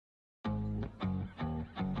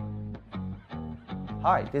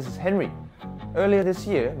Hi, this is Henry. Earlier this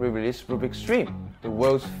year, we released Rubik's Dream, the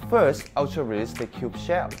world's first ultra-realistic cube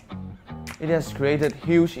shell. It has created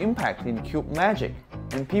huge impact in cube magic,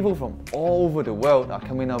 and people from all over the world are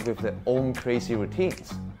coming up with their own crazy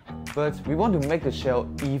routines. But we want to make the shell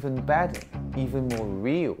even better, even more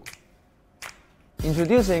real.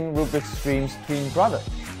 Introducing Rubik's Dream's twin brother,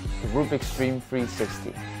 the Rubik's Dream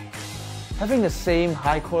 360. Having the same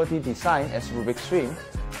high-quality design as Rubik's Dream,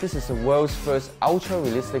 this is the world's first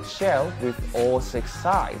ultra-realistic shell with all 6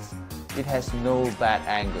 sides. It has no bad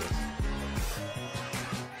angles.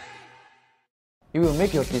 It will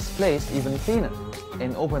make your displays even cleaner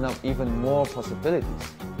and open up even more possibilities.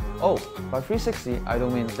 Oh, by 360 I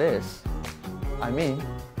don't mean this. I mean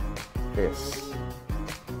this.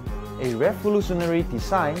 A revolutionary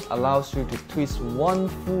design allows you to twist one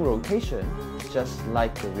full rotation just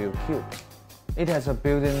like the real cube. It has a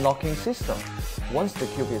built-in locking system. Once the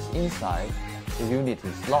cube is inside, the unit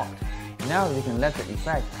is locked. Now you can let the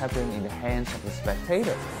effect happen in the hands of the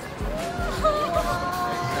spectator.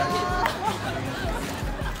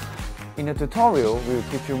 In the tutorial, we will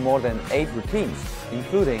teach you more than 8 routines,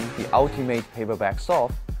 including the ultimate paperback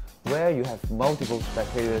solve, where you have multiple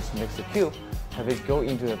spectators mix the cube, have it go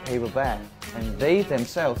into a paper bag, and they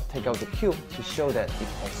themselves take out the cube to show that it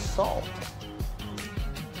has solved.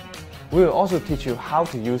 We will also teach you how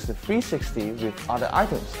to use the 360 with other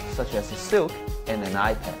items, such as a silk and an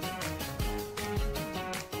iPad.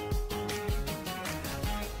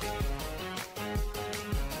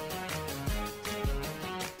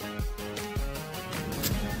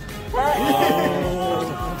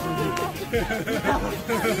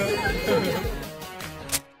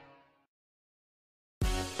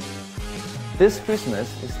 This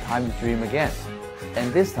Christmas, it's time to dream again.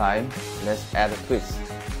 And this time, let's add a twist.